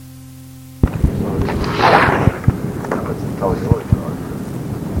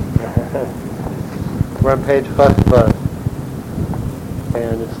We're on page Chafva,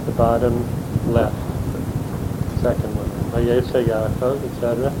 and it's the bottom left, second one. Vayeshe Yaakov,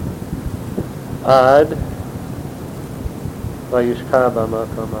 etc. Ad Vayishka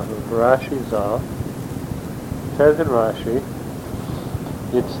B'makom Ahu. Rashi Zal says in Rashi,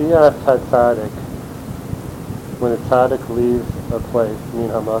 Yitzias HaTzadik, when a tzaddik leaves a place, min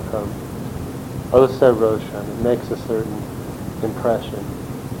hamakom, Oser Roshan, it makes a certain impression.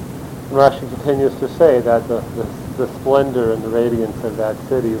 And Rashi continues to say that the splendor and the radiance of that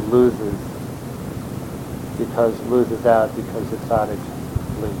city loses out because the tzaddik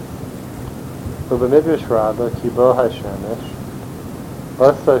leaves. Ubamidrash Rabbah, Kibo HaShemesh,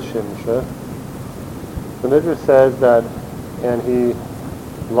 Osa Shimsha. The Midrash says that, and he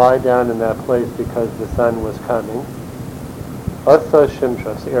lied down in that place because the sun was coming. Osa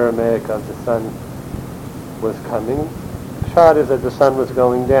Shimsha, it's the Aramaic of the sun was coming. Pshat is that the sun was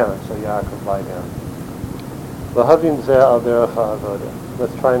going down, so Yaakov lie down. L'havin zeh al derech ha'avoda.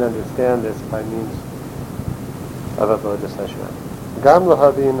 Let's try and understand this by means of avodas Hashem. Gam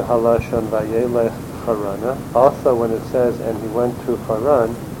l'havin halashon vayelech Harana. Also, when it says, and he went to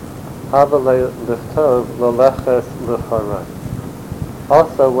Haran, hava lichtov l'leches l'Haran.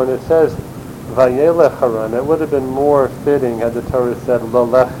 Also, when it says vayelech Haran, it would have been more fitting had the Torah said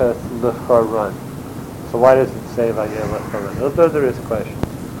l'leches l'Haran. So why does it say vayelech Haran? Those are his questions.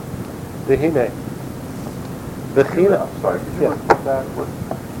 Dehine. I'm sorry, could you repeat that?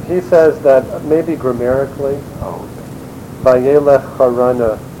 He says that maybe grammatically, vayelech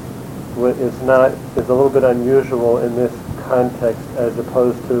Harana is a little bit unusual in this context as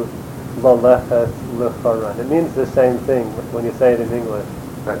opposed to l'leches l'Haran. It means the same thing when you say it in English.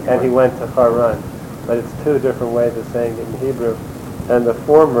 And he went to Haran, but it's two different ways of saying it in Hebrew. And the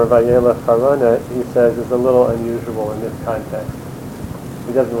former vayelech Harana, he says, is a little unusual in this context.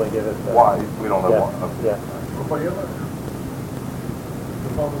 He doesn't really give it. Why? We don't know why. Yeah.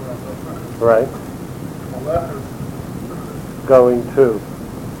 Right. Going to,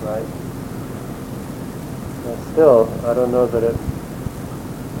 right? But still, I don't know that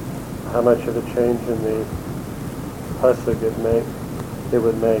how much of a change in the pasuk it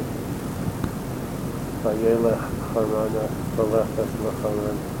would make. Vayelech Harana, v'leches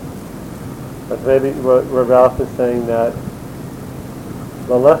l'Haran. But maybe what Ralph is saying that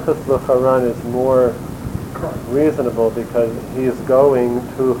v'leches l'Haran is more reasonable because he's going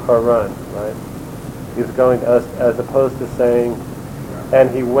to Haran, right? He's going as opposed to saying, and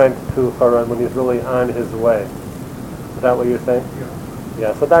he went to Haran when he's really on his way. Is that what you're saying?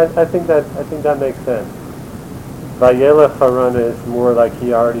 Yeah. So I think that makes sense. Vayelech Haran is more like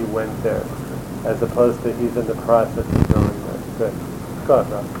he already went there, as opposed to he's in the process of going there. Good. Go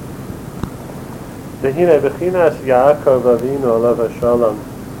ahead, Rob. Dehine b'chinas Yaakov Avinu alav hashalom.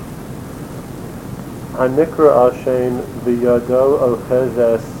 Hanikra al shem v'yado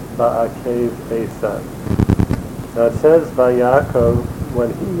ochezes ba'akev Esav. Now it says by Yaakov, when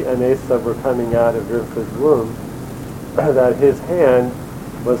he and Esav were coming out of Rivka's womb, that his hand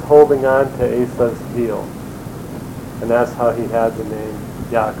was holding on to Esav's heel. And that's how he had the name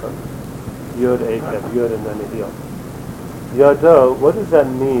Yaakov. Yud Akev, Yud and then a heel. Yado, what does that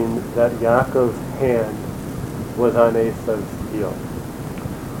mean that Yaakov's hand was on Esav's heel?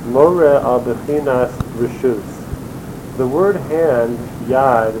 More al bechinas rishus. The word hand,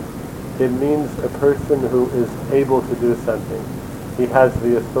 yad, it means a person who is able to do something. He has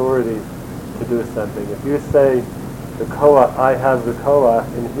the authority to do something. If you say the koach, I have the koach,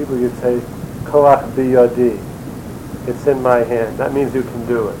 in Hebrew you'd say koach biyadi. It's in my hand. That means you can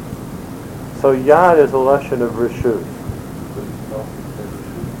do it. So yad is a lashon of rishus.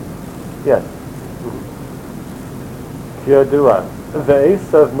 Yes. Yadua.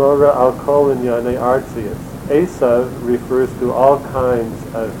 Ve'esav mora al kol inyanei artzius. Esav refers to all kinds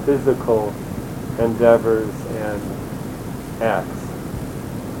of physical endeavors and acts.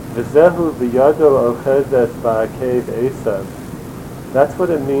 V'zehu v'yado ochezes ba'akev Esav. That's what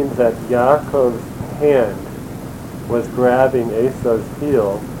it means that Yaakov's hand was grabbing Esav's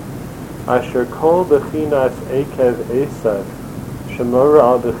heel. Asher kol bechinas akev Esav, shemora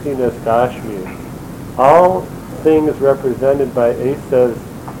al bechinas gashmi. All things represented by Esav's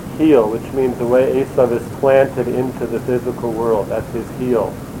heel, which means the way Esav is planted into the physical world. That's his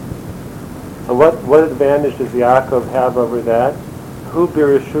heel. So what advantage does Yaakov have over that? Hu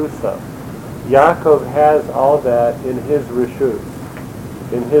birishusa. Yaakov has all that in his rishus,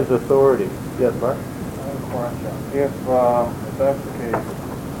 in his authority. Yes, Mark? If that's the case,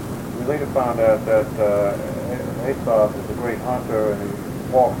 we later found out that Esav is a great hunter and he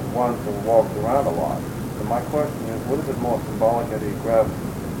runs and walks around a lot. So my question is, what is it more symbolic that he grabs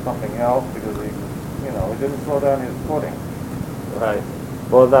something else because he it didn't slow down his footing. Right.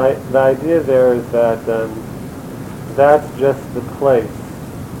 Well, the idea there is that that's just the place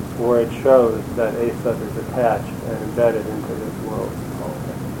where it shows that Esav is attached and embedded into this world.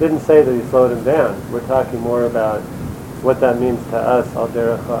 It didn't say that he slowed him down. We're talking more about what that means to us, al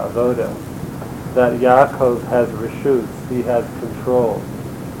derech ha'avoda, that Yaakov has reshus, he has control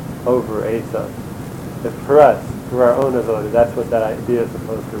over Esav. If for us, for our own avoda, that's what that idea is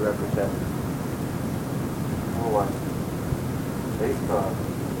supposed to represent. Well, Esav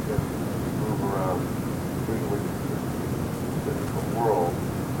just move around freely in the physical world,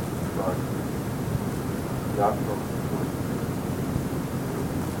 but Yaakov was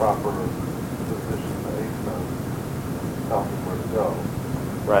proper position to Esav, tell him where to go.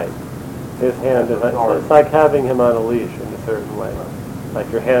 Right. His hand is, it's like having him on a leash in a certain way. Right.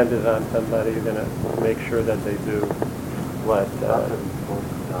 Like your hand is on somebody, you're going to make sure that they do what...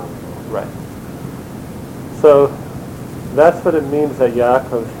 right. So that's what it means that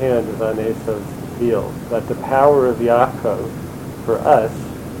Yaakov's hand is on Esav's heel. That the power of Yaakov, for us,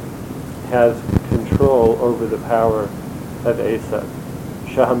 has control over the power of Esav.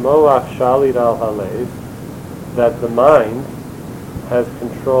 Shahamoach shalid al halev, that the mind has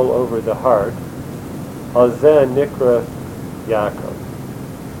control over the heart. Alzeh nikra Yaakov.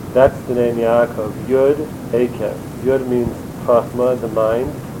 That's the name Yaakov. Yud Ekev. Yud means chachma, the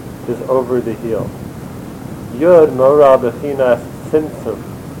mind, is over the heel. Yud mora bechinas tzimtzum,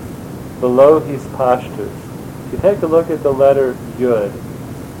 below his pashtus. If you take a look at the letter Yud,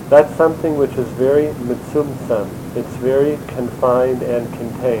 that's something which is very mitzumtzam. It's very confined and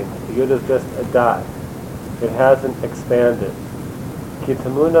contained. The Yud is just a dot. It hasn't expanded.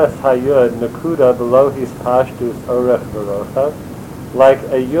 Kitamunas hayud nakuda below his pashtus orech v'rochav, like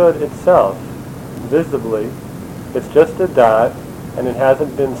a Yud itself, visibly, it's just a dot, and it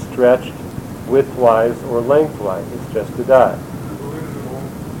hasn't been stretched widthwise or lengthwise. It's just a dot.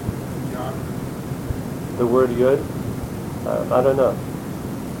 The word Yud? I don't know.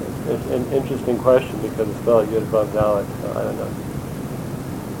 It's an interesting question because it's spelled Yud Vav Dalet, so I don't know.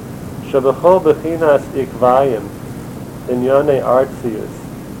 Shabachol bechinas ikvayim inyone artzius,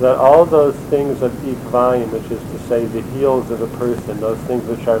 that all those things of ikvayim, which is to say the heels of a person, those things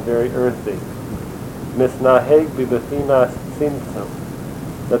which are very earthy, misnaheg bibechinas tzimtzum,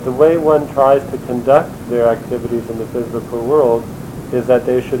 that the way one tries to conduct their activities in the physical world is that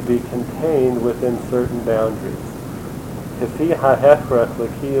they should be contained within certain boundaries. Kefi ha'hechrech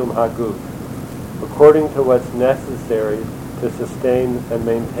l'kiyum haguf, according to what's necessary to sustain and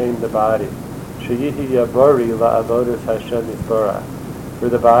maintain the body. Sheyihi yabori la'avodas Hashem yisborach, for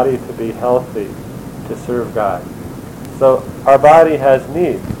the body to be healthy, to serve God. So our body has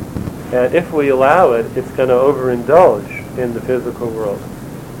needs, and if we allow it, it's going to overindulge in the physical world.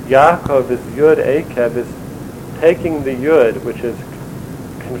 Yaakov is Yud Ekev, is taking the Yud, which is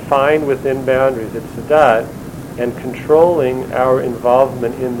confined within boundaries, it's a dot, and controlling our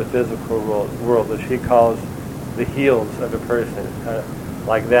involvement in the physical world, which he calls the heels of a person. It's kind of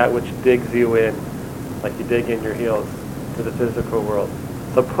like that which digs you in, like you dig in your heels to the physical world.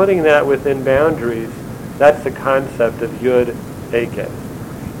 So putting that within boundaries, that's the concept of Yud Ekev.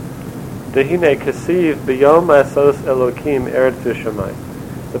 Dehine kasiv b'yom asos Elokim eretz v'shamayim.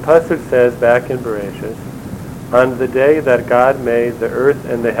 The pasuk says back in Bereshis, on the day that God made the earth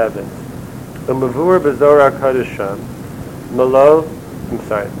and the heavens, Umavur b'Zohar HaKadosh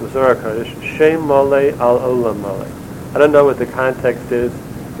Zohar HaKadosh, Shem Mole al Olam Mole. I don't know what the context is,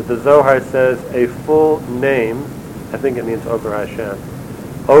 but the Zohar says a full name, I think it means over Hashem,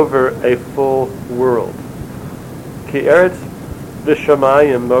 over a full world. Ki eretz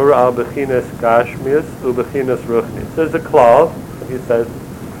v'shamayim mora al bechinas gashmius u'bechinas ruchnis. There's a clause, he says,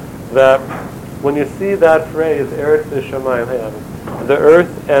 that when you see that phrase, eretz v'shamayim, the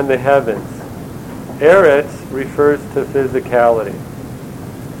earth and the heavens, eretz refers to physicality.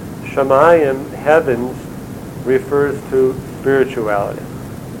 Shamayim, heavens, refers to spirituality.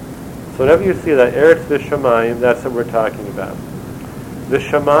 So whenever you see that eretz v'shamayim, that's what we're talking about. The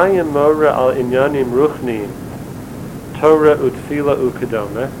shamayim mora al inyanim ruchnim, Torah utfila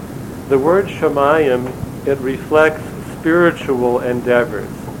ukadoma. The word shamayim, it reflects spiritual endeavors,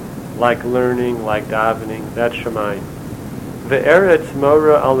 like learning, like davening. That's shamayim. The eretz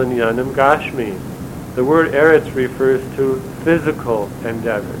mora al inyanim gashmi. The word eretz refers to physical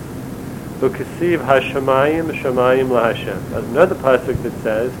endeavors. Ukasiv hashamayim shamayim laHashem. There's another pasuk that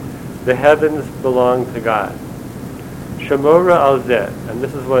says the heavens belong to God. Shamora al zeh, and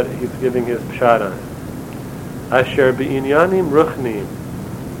this is what he's giving his pshat on. Asher b'inyanim ruchnim,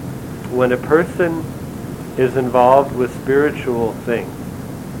 when a person is involved with spiritual things.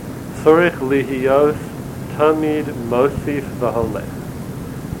 Tzorich lihiyos tamid mosif v'holech.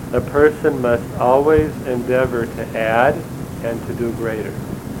 A person must always endeavor to add and to do greater.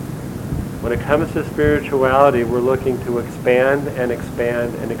 When it comes to spirituality, we're looking to expand and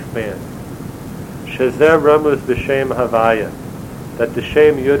expand and expand. Shezer Ramus b'Shem Havaya, that the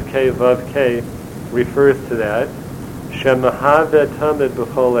Shem Yud Kei Vav Kei refers to that. Shemahave Tamid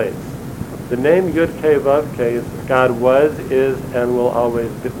B'Choles. The name Yud Kei Vav Kei is God was, is, and will always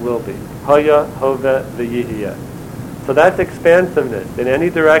will be. Haya Hove V'Yihiyeh. So that's expansiveness in any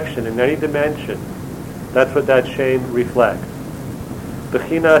direction, in any dimension. That's what that Shem reflects.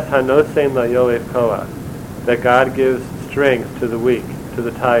 B'chinas Hanosein Layoev Koach, that God gives strength to the weak, to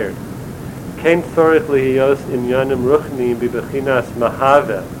the tired. Kein tzorich lihiyos inyanim ruchnim b'bechinas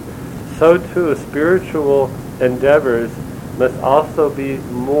mahave. So too, spiritual endeavors must also be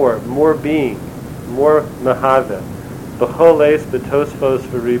more being, more mahave. B'choles b'tosfos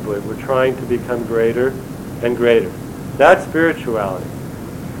v'riboy. We're trying to become greater and greater. That's spirituality.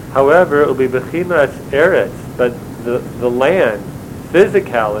 However, it will be bechinas eretz, but the land,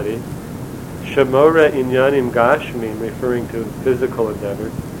 physicality, shemora inyanim gashmim, referring to physical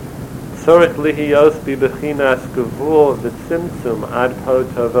endeavors. Tzorich lihiyos bibechinas gevul v'tzimtzum ad po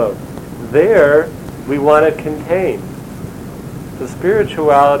tovo. There, we want to contain. So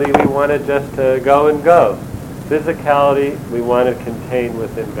spirituality, we want it just to go and go. Physicality, we want to contain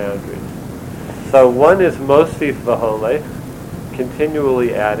within boundaries. So one is mosif v'holech,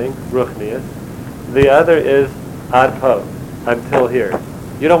 continually adding, ruchnius. The other is ad po, until here.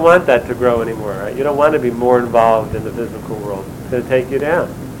 You don't want that to grow anymore, right? You don't want to be more involved in the physical world. It's going to take you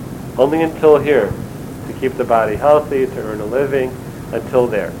down. Only until here, to keep the body healthy, to earn a living, until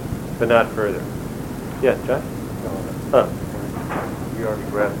there, but not further. Yes, Josh? You already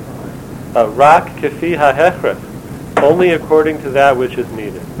read. Rak kefi ha'hechref, only according to that which is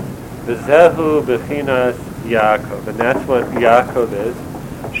needed. V'zehu bechinas Yaakov, and that's what Yaakov is.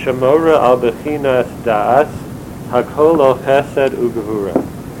 Shemora al bechinas da'as, hakol chesed ugevura.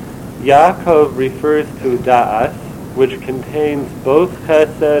 Yaakov refers to da'as, which contains both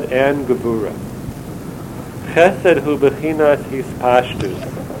chesed and gevura. Chesed hu bechinas hispashtus.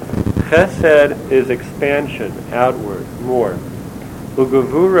 Chesed is expansion, outward, more.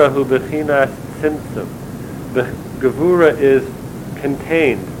 Ugevura hu bechinas tzimtzum. Gevura is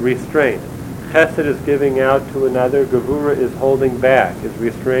contained, restraint. Chesed is giving out to another. Gevura is holding back, is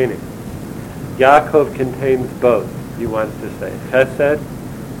restraining. Yaakov contains both, he wants to say. Chesed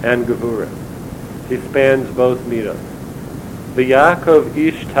and gevura. He spans both midos. V'Yaakov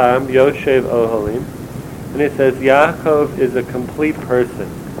ish tam yoshev ohalim. And it says Yaakov is a complete person.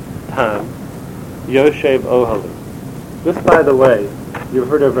 Tam yoshev ohalim. Just by the way, you've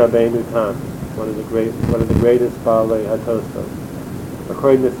heard of Rabbeinu Tam, one of the greatest Baalei HaTosfos.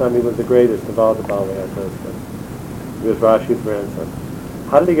 According to some, he was the greatest of all the Baalei HaTosfos. He was Rashi's grandson.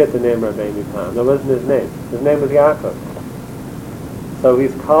 How did he get the name Rabbeinu Tam? That wasn't his name. His name was Yaakov. So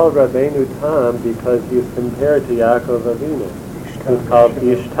he's called Rabbeinu Tam because he was compared to Yaakov Avinu. He's called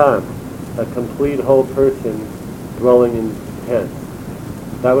Ish Tam, a complete whole person dwelling in tents.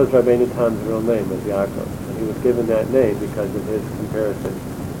 That was Rabbeinu Tam's real name, was Yaakov. And he was given that name because of his comparison.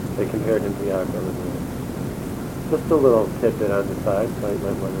 They compared him to Yaakov Avinu. Just a little tidbit on the side, so you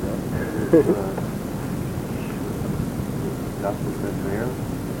might want to know. I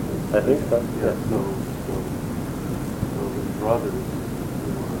think so. Yeah. So his brothers were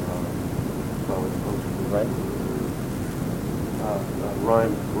probably supposed to be right.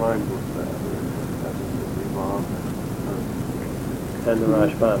 Rhymed with that. That was the Imam And the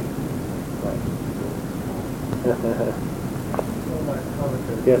Rashbam. Right.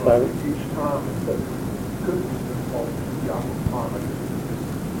 Yes, I would. Each time it says could be called Yaakov Tom.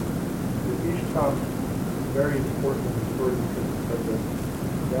 Each time is very important in this word because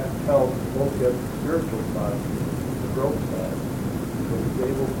that tells both the spiritual side and the growth side. So he's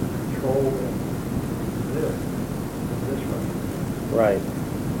able to control and live in this way. Right.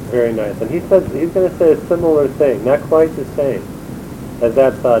 Very nice. And he's going to say a similar thing, not quite the same as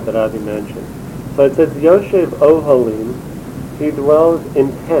that thought that Avi mentioned. So it says Yoshev Ohalim, he dwells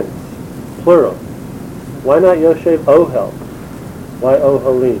in tents, plural. Why not Yoshev Ohel? Why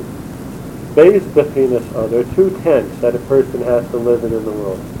Ohalim? Beis Bechinas, there are two tents that a person has to live in the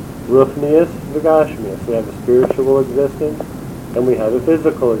world. Ruchnius, V'gashmius. We have a spiritual existence, and we have a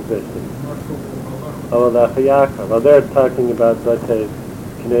physical existence. Well, they're talking about Batei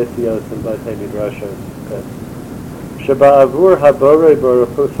Kinesios and Batei Midrashos. Shaba'avur Habore Baruch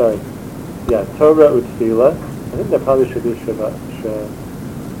Hu, sorry. Yeah, Torah Utfila. I think that probably should be Shabbat. I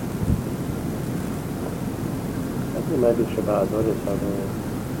think it might be Shabbat. What is Habore?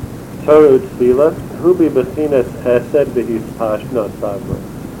 Torah Tefillah, hu bechinas hesed v'hispashnos savra.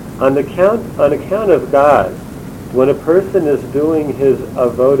 On account of God, when a person is doing his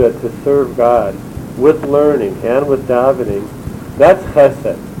avoda to serve God with learning and with davening, that's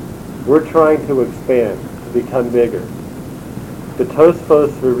chesed. We're trying to expand, to become bigger. The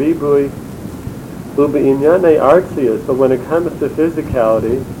Tosfos v'ribui hu be'inyanei artzius, but when it comes to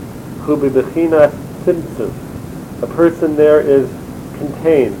physicality, hu bechinas tzimtzum. A person there is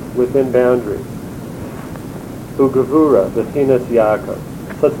contained within boundaries. Hu gevura bechinas Yaakov.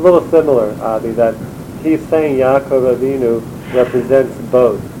 So it's a little similar, Avi, that he's saying Yaakov Avinu represents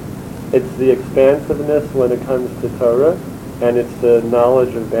both. It's the expansiveness when it comes to Torah, and it's the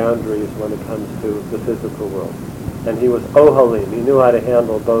knowledge of boundaries when it comes to the physical world. And he was Ohalim. He knew how to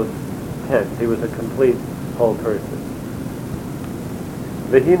handle both tents. He was a complete whole person.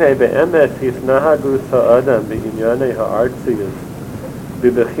 V'hinei be'emes hisnahagu sa'adam b'inyanei ha'artzius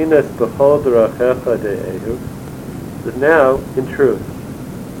b'bechinas b'chol d'rachecha de'ehu. But now, in truth,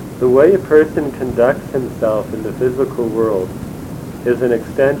 the way a person conducts himself in the physical world is an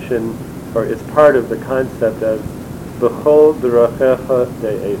extension, or is part of the concept of b'chol d'rachecha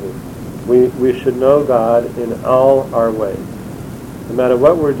de'ehu. We should know God in all our ways. No matter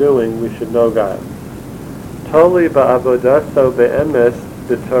what we're doing, we should know God. Toli ba'avodaso be'emes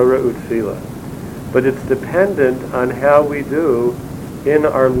b'torah utfilah. But it's dependent on how we do in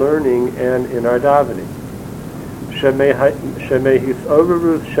our learning and in our davening.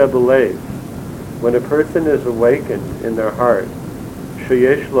 Shemehisoverus shebelev. When a person is awakened in their heart,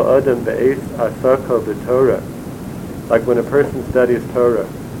 sheyesh la'adam be'es asako b'torah. Like when a person studies Torah,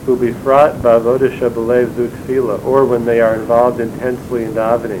 who befrat ba'avoda shebelev zu tefillah, or when they are involved intensely in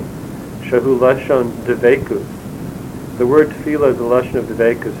davening, shehu lashon devekus. The word tefillah is a lashon of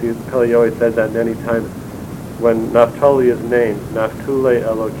devekus. Pele Yoetz said that many times. When Naphtali is named, Naftule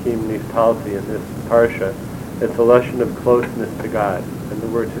Elokim Niftalti in this parsha, it's a lashon of closeness to God. And the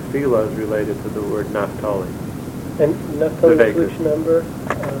word tefillah is related to the word Naphtali. And Naphtali is which number?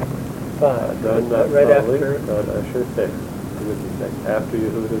 5. Right after? Don Asher 6. It would be 6. After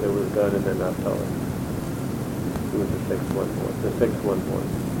Yehuda there was Don and then Naphtali. It was the sixth one born.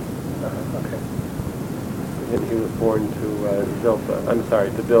 Okay. He was born to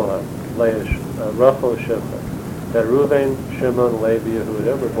to Bilhah, Rachel, Shimcha. That Reuven, Shimon, Levi,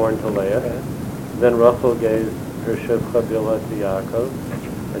 Yehuda were born to Leah. Okay. Then Rachel gave her Shivcha Bilhah to Yaakov,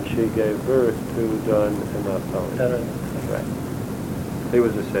 and she gave birth to Dan and Naphtali. That's right. He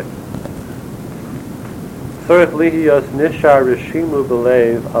was a sixth. Tzorech lihiyos nishar rishimu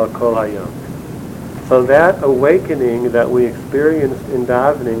b'leiv al kol hayom. So that awakening that we experienced in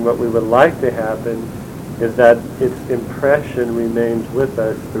davening, what we would like to happen is that its impression remains with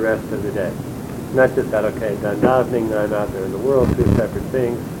us the rest of the day. Not just that, okay, done davening, now I'm out there in the world, two separate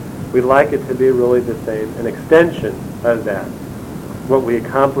things. We'd like it to be really the same, an extension of that. What we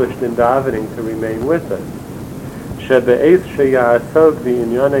accomplished in davening to remain with us.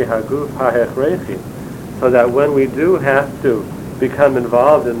 So that when we do have to become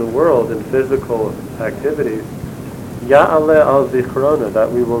involved in the world in physical activities, Ya'aleh al zichrona, that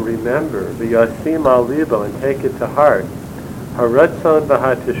we will remember, v'yasim al libo, and take it to heart, haratzon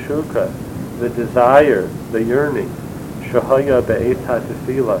v'hateshuka, the desire, the yearning, shahaya be'es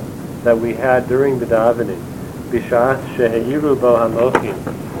hatefila, that we had during the davening, b'shas sheheyiru bo hamochim,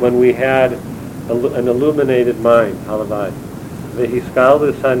 when we had an illuminated mind, halavai,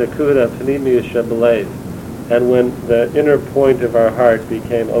 v'hiskaldus hanakuda pnimiyus shebelev, and when the inner point of our heart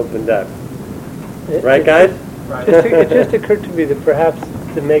became opened up. Right, guys? It just occurred to me that perhaps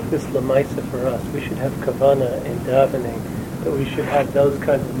to make this lamaisa for us, we should have kavana in davening, that we should have those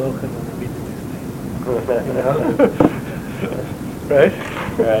kinds of mocha when we read the newspaper. Right?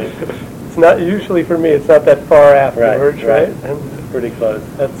 Right. It's not usually for me. It's not that far afterwards, right? And pretty close.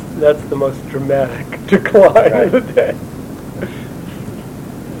 That's the most dramatic decline of the day.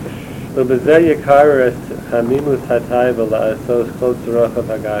 So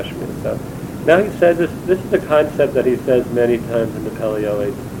now he said this is a concept that he says many times in the Pele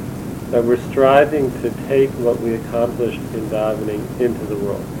Yoetz, that we're striving to take what we accomplished in davening into the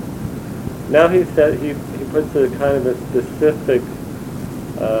world. Now he said he puts a kind of a specific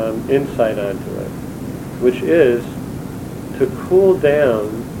insight onto it, which is to cool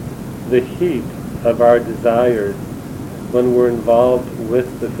down the heat of our desires when we're involved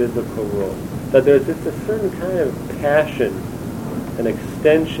with the physical world. That there's just a certain kind of passion, an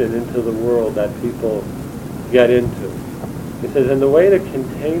extension into the world that people get into. He says, and the way to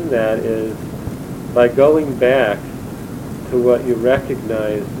contain that is by going back to what you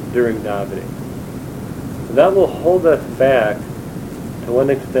recognized during davening. So that will hold us back to to one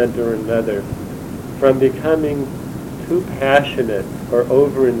extent or another, from becoming too passionate or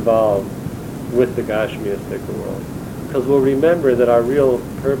over-involved with the Gashmiastic world. Because we'll remember that our real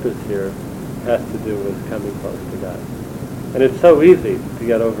purpose here has to do with coming close to God. And it's so easy to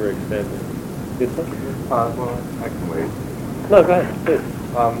get overextended. Well, I can wait. No, go ahead, please.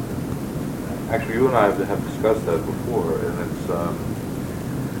 Actually, you and I have discussed that before, and it's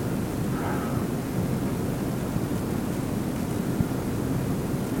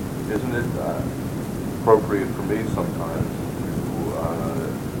isn't it appropriate for me sometimes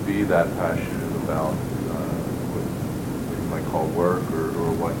to be that passionate about what you might call work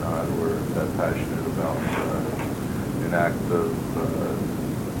or whatnot, or that passionate about an act of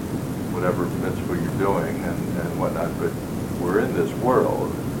whatever mitzvah you're doing and whatnot, but we're in this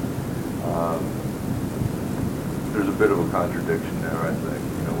world. There's a bit of a contradiction there, I think.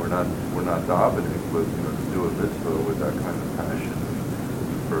 You know, we're not davening, but to do a mitzvah with that kind of passion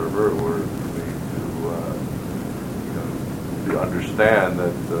and fervor, or for me to understand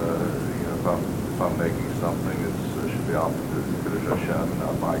that if I'm making something, it should be offered to Kiddush Hashem,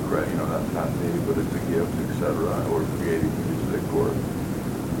 not my credit. That's not me, but it's a gift, etc. Or creating music, or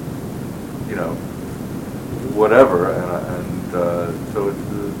whatever, and so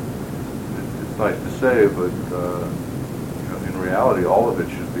it's nice to say, but in reality, all of it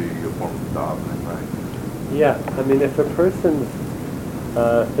should be a form of davening, right? Yeah, I mean, if a person's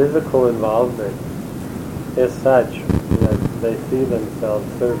physical involvement is such that they see themselves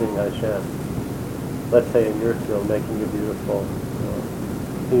serving Hashem, let's say in your field, making a beautiful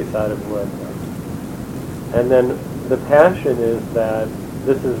piece out of wood, and then the passion is that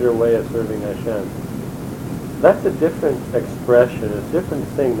this is your way of serving Hashem. That's a different expression, a different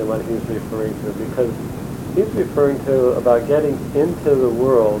thing than what he's referring to, because he's referring to about getting into the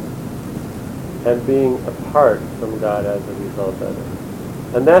world and being apart from God as a result of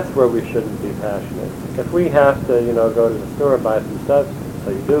it. And that's where we shouldn't be passionate. If we have to, go to the store and buy some stuff, so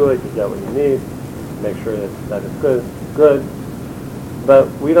you do it, you get what you need, make sure that it's good, but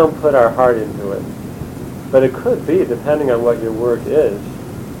we don't put our heart into it. But it could be, depending on what your work is,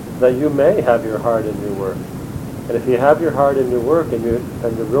 that you may have your heart in your work. And if you have your heart in your work and you're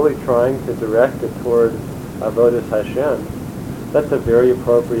really trying to direct it toward Avodas Hashem, that's a very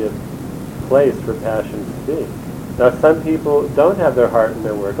appropriate place for passion to be. Now, some people don't have their heart in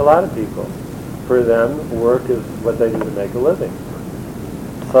their work. A lot of people, for them, work is what they do to make a living.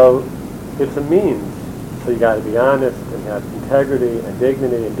 So it's a means. So you got to be honest and have integrity and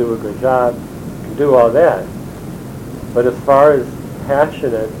dignity and do a good job and do all that. But as far as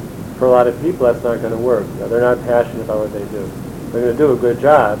passionate, for a lot of people, that's not going to work. They're not passionate about what they do. They're going to do a good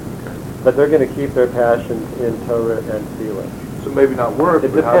job, but they're going to keep their passions in Torah and Tefillah. So maybe not work,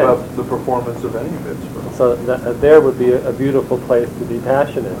 It but how depends. about the performance of any mitzvah? So there would be a beautiful place to be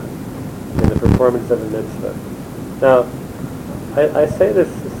passionate in the performance of a mitzvah. Now, I say this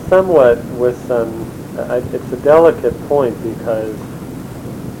somewhat with some, it's a delicate point, because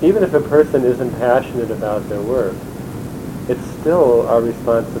even if a person isn't passionate about their work, it's still our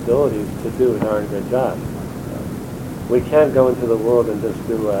responsibility to do a darn good job. We can't go into the world and just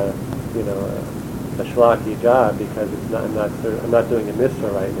do a schlocky job because I'm not doing a mitzvah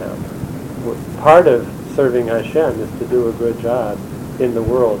right now. Part of serving Hashem is to do a good job in the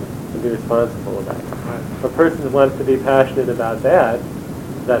world and be responsible about it. If a person wants to be passionate about that,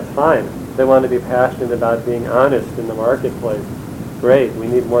 that's fine. If they want to be passionate about being honest in the marketplace, great. We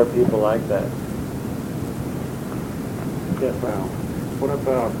need more people like that. Yes. Well, what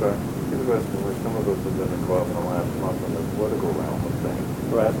about, interestingly, some of us have been involved in the last month in the political realm of things.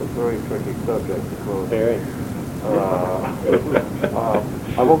 Right. That's a very tricky subject because Very.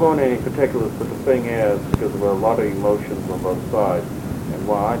 I won't go into any particulars, but the thing is, because there are a lot of emotions on both sides, and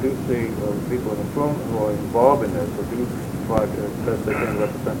while I do see people in the room who are involved in this, who do try to, as best they can,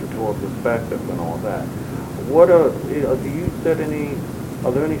 represent the Torah perspective and all that, are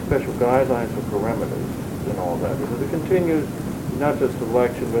there any special guidelines or parameters and all that? Because it continues not just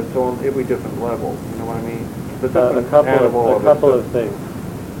election, but it's on every different level. You know what I mean? A couple of things.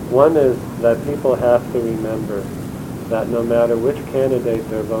 One is that people have to remember that no matter which candidate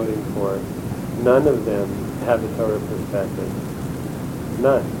they're voting for, none of them have a Torah perspective.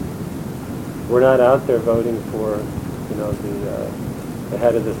 None. We're not out there voting for, the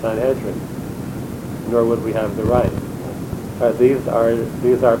head of the Sanhedrin, nor would we have the right. These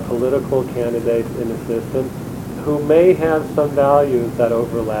are political candidates in the system who may have some values that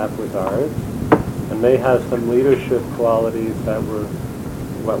overlap with ours, and may have some leadership qualities that were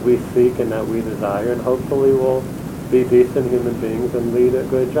what we seek and that we desire, and hopefully will be decent human beings and lead a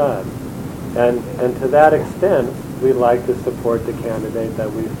good job. And to that extent, we like to support the candidate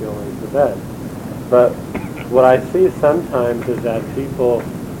that we feel is the best. But what I see sometimes is that people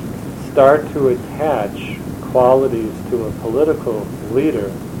start to attach qualities to a political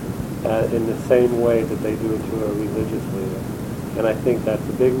leader in the same way that they do it to a religious leader. And I think that's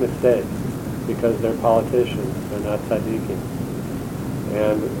a big mistake, because they're politicians, they're not tzaddikim.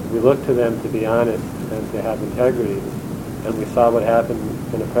 And we look to them to be honest and to have integrity. And we saw what happened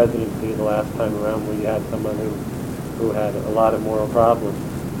in the presidency the last time around, where you had someone who had a lot of moral problems,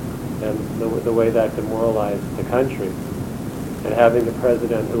 and the way that demoralized the country. And having a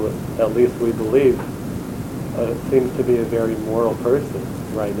president who, at least we believe, seems to be a very moral person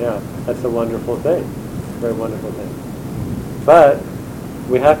right now, that's a wonderful thing, very wonderful thing. But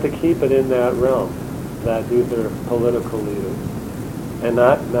we have to keep it in that realm, that these are political leaders, and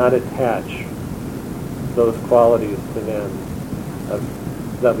not attach those qualities to them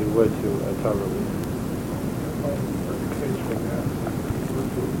that we would to a Torah leader.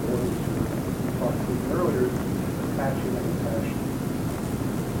 Earlier, attaching and attaching.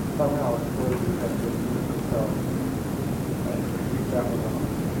 Somehow it's where we have to keep that one on.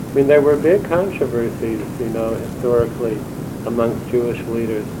 I mean, there were big controversies, historically amongst Jewish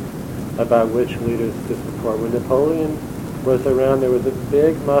leaders about which leaders to support. When Napoleon was around, there was a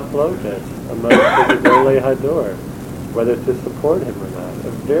big machloket amongst the Gedolei Hador, whether to support him or not.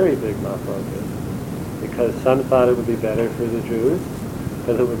 A very big machloket, because some thought it would be better for the Jews,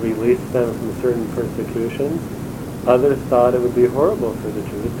 because it would release them from certain persecutions. Others thought it would be horrible for the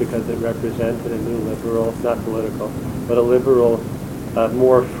Jews because it represented a new liberal, not political, but a liberal,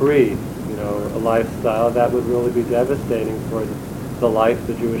 more free, a lifestyle that would really be devastating for the life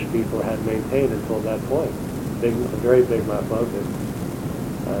the Jewish people had maintained until that point. A very big machloket.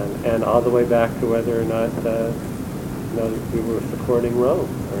 And all the way back to whether or not we were supporting Rome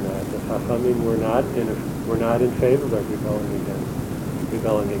or not. The Chachamim were not in favor of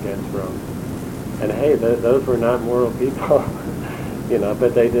rebelling against Rome. And hey, those were not moral people,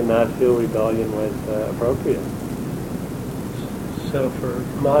 but they did not feel rebellion was appropriate. So for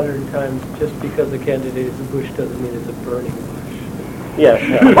modern times, just because the candidate is a Bush doesn't mean it's a burning bush. Yes,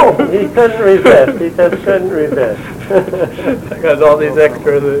 he couldn't resist. He just couldn't resist. I got all these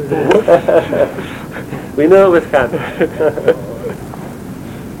extra... We knew it was coming.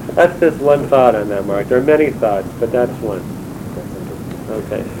 That's just one thought on that, Mark. There are many thoughts, but that's one.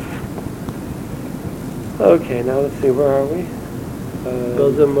 Okay. Okay, now let's see, where are we?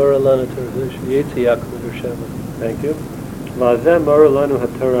 Thank you.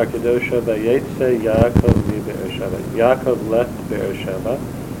 Yaakov left Be'er Sheva.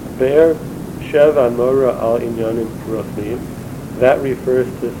 Be'er Sheva Mora al Inyanim Ruchnim. That refers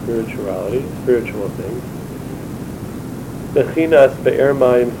to spirituality, spiritual things. Bechinas Be'er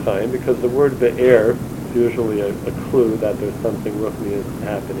Mayim Chaim, because the word Be'er is usually a clue that there's something Ruchni is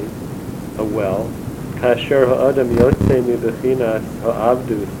happening, a well. Kasher ha'adam yotzei mi bechinas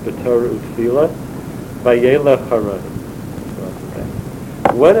ha'avdus b'torah u'tfila vayelech haran.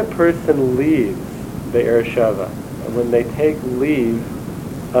 When a person leaves Be'er Sheva, when they take leave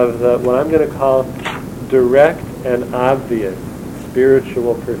of what I'm going to call direct and obvious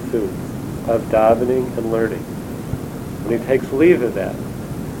spiritual pursuits of davening and learning, when he takes leave of that,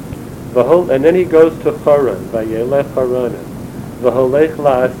 and then he goes to Haran, Vayelech Haranim, V'holech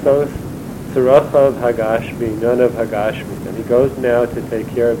la'asos tzarachav hagashmi, none of hagashmi, and he goes now to take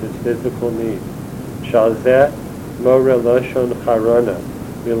care of his physical needs. Shalzeh Moreh Lashon Charona,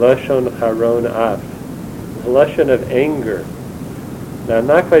 Milashon Charon Af. The lashon of anger. Now, I'm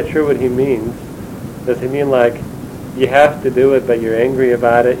not quite sure what he means. Does he mean like you have to do it, but you're angry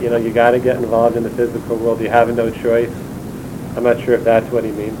about it? You got to get involved in the physical world. You have no choice. I'm not sure if that's what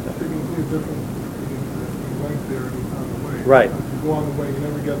he means. I think it would be a difference if you went there and you found the way. Right. You go on the way, you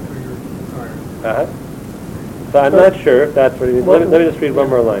never get to your tire. So I'm not sure if that's what he means. Let me just read one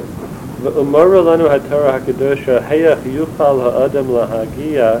more line. V'umara lanu haTorah hakadosha hayach yuchal ha'adam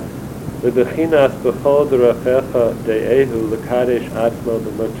lahagia v'bechinas b'chol d'rachecha de'ehu l'kadesh atzmo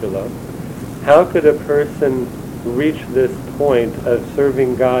b'muktzalo. How could a person reach this point of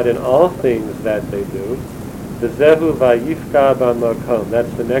serving God in all things that they do? V'zehu vayifka b'makom.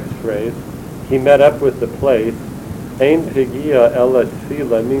 That's the next phrase. He met up with the place. Ein pigia ela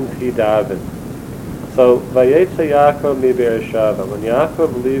tefila min daven. So, Vayetze Yaakov mi Be'er Sheva. When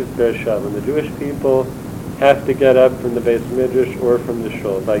Yaakov leaves Be'er Sheva, when the Jewish people have to get up from the Beis Midrash or from the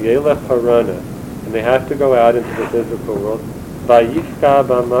Shul, Vayelech Harana, and they have to go out into the physical world, Vayifka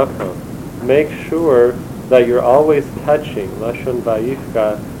b'makom. Make sure that you're always touching, Lashon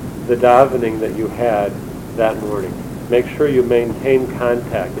Vayifka, the davening that you had that morning. Make sure you maintain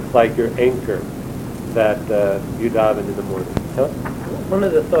contact. It's like your anchor. that you daven in the morning. Huh? One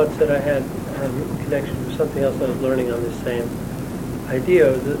of the thoughts that I had in connection with something else I was learning on this same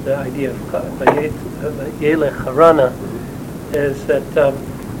idea, the idea of Yelech Harana, is that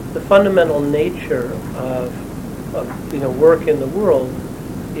the fundamental nature of work in the world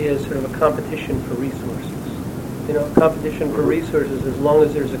is sort of a competition for resources. Competition for resources. As long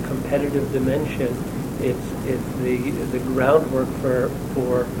as there's a competitive dimension, it's the groundwork for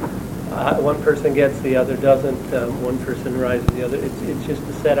one person gets, the other doesn't. One person rises, the other. It's just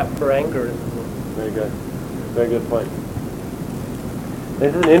a setup for anger in the world. Very good. Very good point.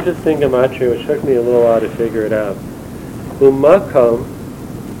 This is an interesting gematria, which took me a little while to figure it out. Umakom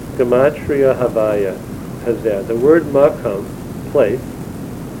gematria havaya hazeh. The word makom, place,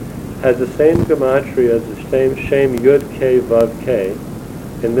 has the same gematria as the same shem yud k vav k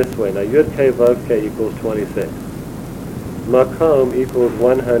in this way. Now yud k vav k equals 26. Makom equals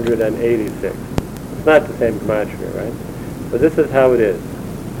 186. It's not the same gematria, right? But this is how it is.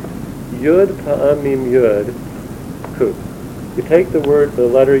 Yud pa'amim yud kuf. You take the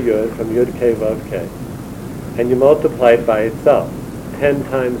letter yud from yud k vav k, and you multiply it by itself. 10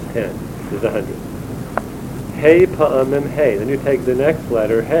 times 10 is 100. Hey pa'amim hey. Then you take the next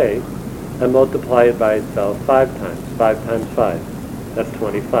letter hey, and multiply it by itself 5 times. 5 times 5. That's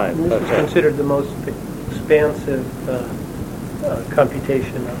 25. And this is considered the most expansive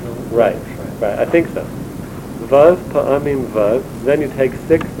computation of the Right. I think so. Vav pa'amim vav. Then you take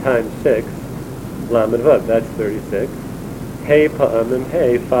 6 times 6, lamed vav. That's 36. Hey pa'amim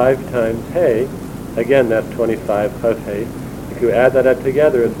hey. 5 times hey. Again, that's 25 chav hey. If you add that up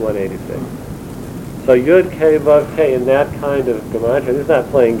together, it's 186. So Yud K Vav K in that kind of gematria, this is not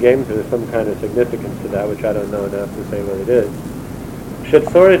playing games, there's some kind of significance to that, which I don't know enough to say what it is.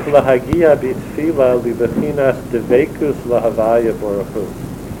 Shetzorit lahagia b'tfila libachinas devekus lahavaya borachu.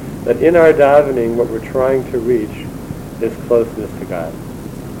 That in our davening, what we're trying to reach is closeness to God.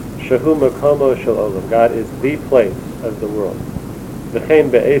 Shehu makomo shel olam. God is the place of the world.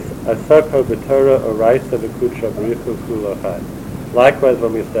 V'chein be'es asako b'torah oraisa v'kudsha b'richu kulachad. Likewise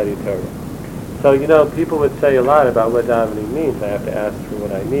when we study Torah. So, people would say a lot about what davening means. I have to ask for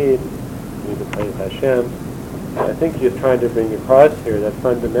what I need to praise Hashem. And I think he's trying to bring across here that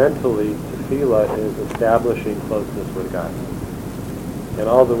fundamentally, tefillah is establishing closeness with God. And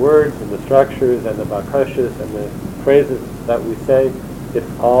all the words and the structures and the bakashas and the phrases that we say, it's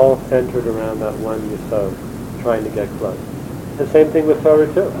all centered around that one yesod, trying to get close. The same thing with Torah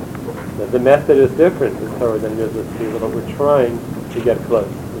too. The method is different with Torah than it is with tefillah, but we're trying to get close.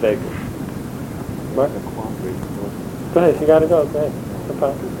 Vaguely. Mark? Go ahead, if you gotta go, go ahead. No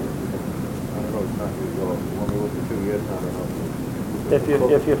problem. I don't know, it's not really well. When we look at 2 years, I don't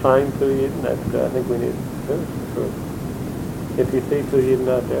know. If you find 2 Yidden, that's good. I think we need 2. Sure. If you see 2 Yidden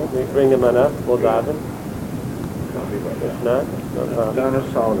out there, bring them on up, we'll daven. If not, no problem. Done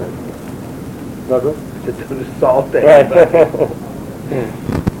a solid. No good? To do the salt day. Right.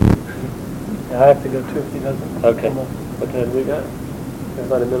 I have to go too if he doesn't. Okay. Come on. What time do we got? There's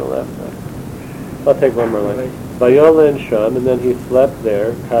about a minute left. I'll take one more line. Vayolen sham, and then he slept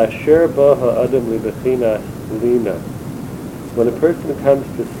there. Kasher boha adam libechinas lina. When a person comes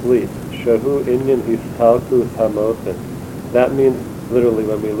to sleep, shahu inyan histalkus hamochen. That means literally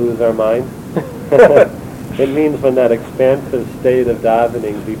when we lose our mind. It means when that expansive state of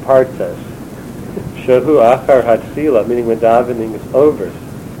davening departs us. Shahu achar hatfila, meaning when davening is over.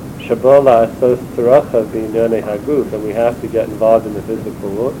 Shabola asos tzaracha b'inyonei haguf, and we have to get involved in the physical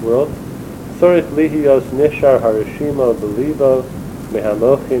world. Sorich lihiyos nishar harishimo belibo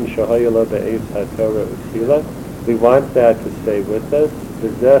mehamochin shahayalo be'ez haTorah utfila. We want that to stay with us.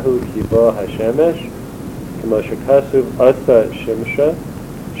 V'zehu kibo hashemesh k'mo shekasuv asa shimsha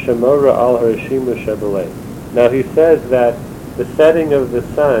shemora al harishimu shebelei. Now he says that the setting of the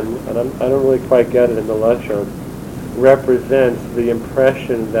sun, and I don't really quite get it in the Lashon, represents the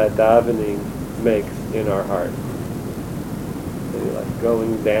impression that davening makes in our heart. Maybe like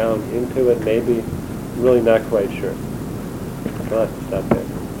going down into it, maybe. I'm really not quite sure. I'll have to stop there.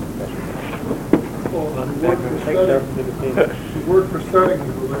 Well, the word for studying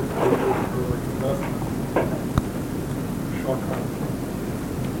is related to the word for investment.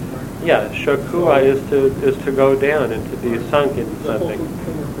 Yeah, shakua is to go down and to be sunk in something.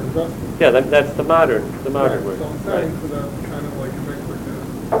 Yeah, that's the modern Right, word. so I'm saying for that kind of like, it makes like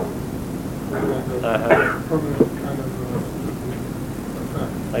a permanent kind of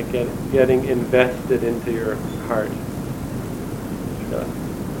effect. Like getting invested into your heart. Sure.